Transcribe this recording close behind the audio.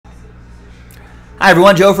Hi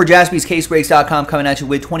everyone, Joe for jaspyscasebreaks.com coming at you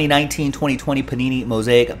with 2019-2020 Panini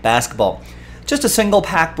Mosaic Basketball. Just a single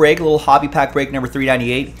pack break, a little hobby pack break number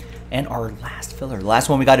 398, and our last filler, the last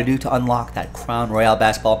one we got to do to unlock that Crown Royale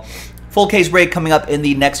basketball. Full case break coming up in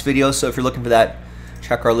the next video, so if you're looking for that,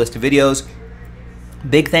 check our list of videos.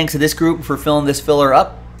 Big thanks to this group for filling this filler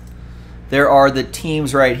up. There are the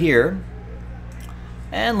teams right here.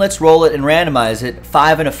 And let's roll it and randomize it.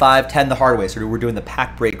 5 and a 5, 10 the hard way. So we're doing the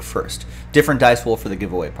pack break first. Different dice roll for the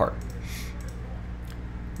giveaway part.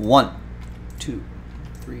 1, 2,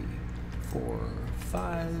 3, 4,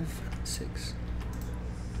 5, 6.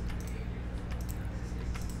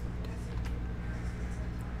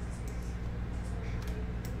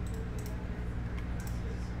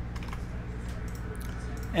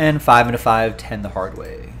 And 5 and a 5, 10 the hard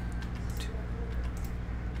way.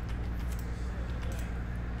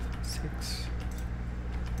 6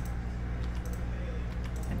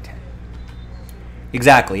 and 10.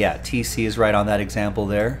 Exactly, yeah. TC is right on that example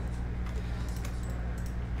there.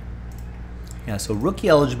 Yeah, so rookie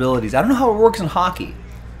eligibilities. I don't know how it works in hockey.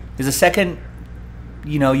 Is the second,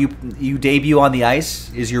 you debut on the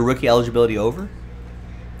ice, is your rookie eligibility over?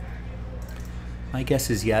 My guess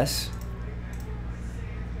is yes.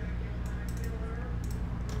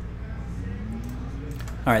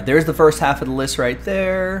 All right, there's the first half of the list right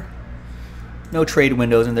there. No trade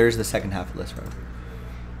windows, and there's the second half of the list right there.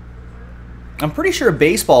 I'm pretty sure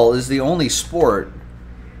baseball is the only sport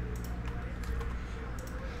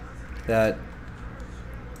that...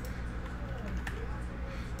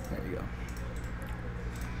 There you go.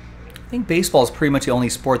 I think baseball is pretty much the only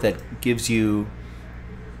sport that gives you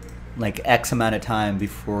like X amount of time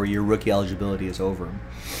before your rookie eligibility is over.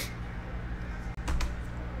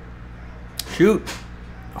 Shoot.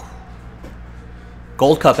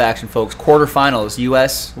 Gold Cup action, folks. Quarterfinals.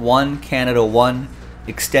 U.S. 1, Canada 1.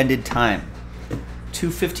 Extended time. 2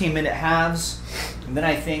 15-minute halves. And then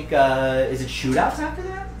I think, is it shootouts after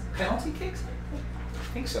that? Penalty kicks? I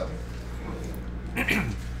think so. All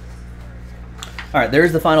right,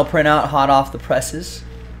 there's the final printout, hot off the presses.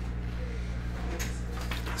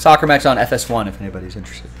 Soccer match on FS1 if anybody's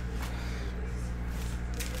interested.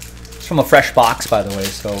 It's from a fresh box, by the way,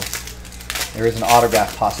 so there is an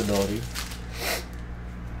autograph possibility.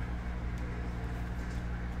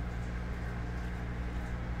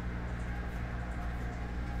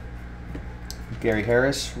 Gary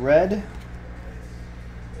Harris, red.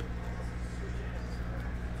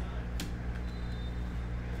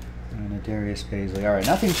 And a Darius Paisley. All right,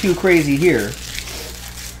 nothing too crazy here.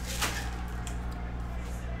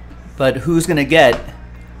 But who's going to get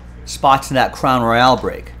spots in that Crown Royale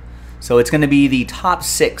break? So it's going to be the top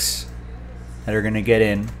 6 that are going to get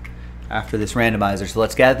in after this randomizer. So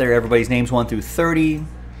let's gather everybody's names 1 through 30.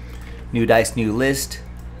 New dice, new list.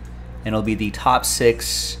 And it'll be the top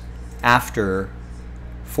 6 after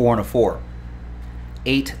 4 and a 4.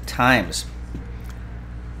 8 times.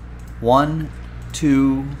 1,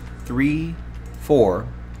 2, 3, 4,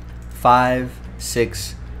 5,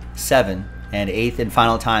 6, 7, and 8th and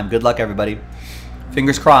final time. Good luck, everybody.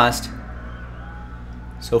 Fingers crossed.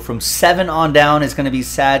 So from 7 on down is going to be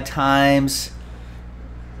sad times.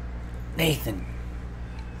 Nathan.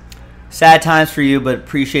 Sad times for you, but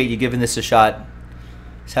appreciate you giving this a shot.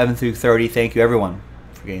 7 through 30. Thank you, everyone,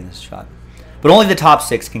 for getting this shot. But only the top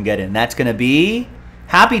 6 can get in. That's going to be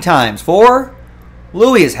happy times for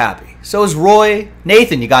Louis is happy. So is Roy.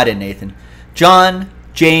 Nathan, you got in, Nathan. John,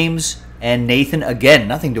 James, and Nathan again.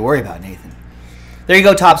 Nothing to worry about, Nathan. There you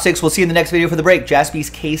go, top 6. We'll see you in the next video for the break.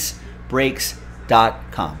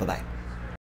 jaspyscasebreaks.com. Bye-bye.